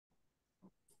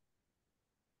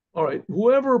All right.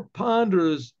 Whoever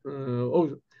ponders,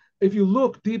 if you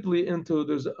look deeply into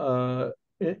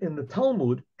in the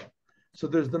Talmud, so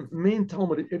there's the main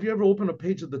Talmud. If you ever open a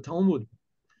page of the Talmud,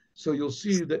 so you'll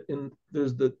see that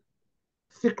there's the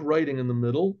thick writing in the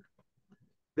middle.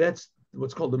 That's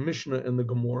what's called the Mishnah and the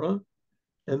Gemara.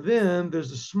 And then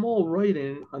there's a small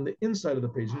writing on the inside of the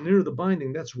page near the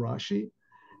binding. That's Rashi.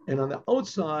 And on the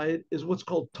outside is what's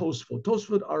called Tosfot.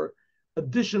 Tosfot are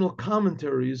additional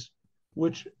commentaries,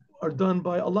 which are done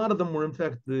by a lot of them were in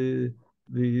fact the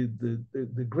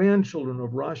grandchildren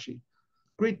of Rashi,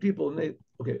 great people. And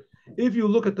okay, if you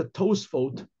look at the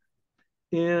Tosfot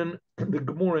in the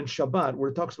Gemara in Shabbat, where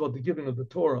it talks about the giving of the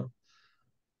Torah,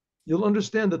 you'll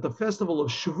understand that the festival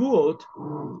of Shavuot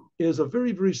is a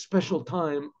very, very special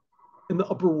time in the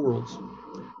upper worlds.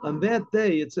 On that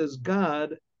day, it says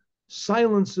God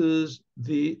silences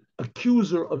the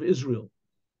accuser of Israel,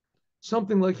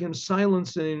 something like him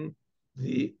silencing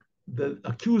the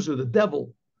accuser, the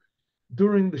devil,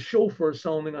 during the shofar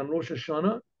sounding on Rosh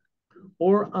Hashanah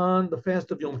or on the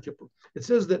fast of Yom Kippur. It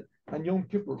says that on Yom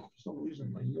Kippur, for some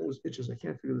reason my nose itches. I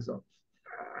can't figure this out.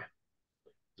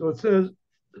 So it says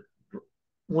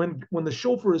when the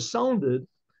shofar is sounded,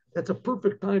 that's a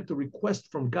perfect time to request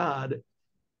from God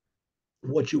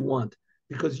what you want.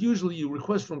 Because usually you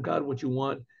request from God what you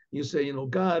want. You say,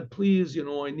 God, please,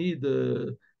 I need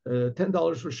the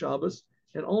 $10 for Shabbos.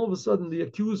 And all of a sudden the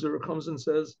accuser comes and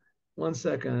says, 1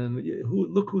 second,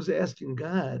 look who's asking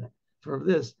God for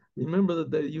this. Remember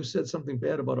that you said something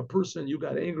bad about a person, you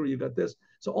got angry, you got this.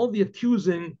 So all the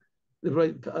accusing,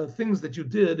 right, things that you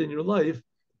did in your life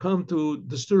come to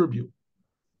disturb you.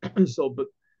 So,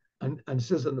 and it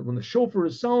says that when the shofar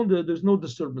is sounded, there's no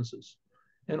disturbances.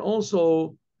 And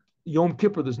also, Yom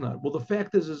Kippur does not. Well, the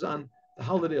fact is on the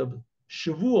holiday of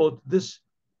Shavuot, this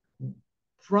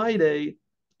Friday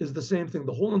is the same thing.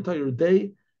 The whole entire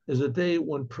day is a day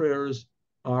when prayers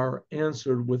are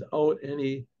answered without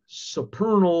any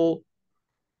supernal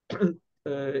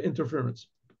interference.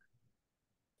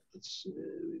 Let's see,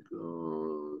 we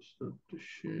go. Stop the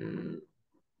share.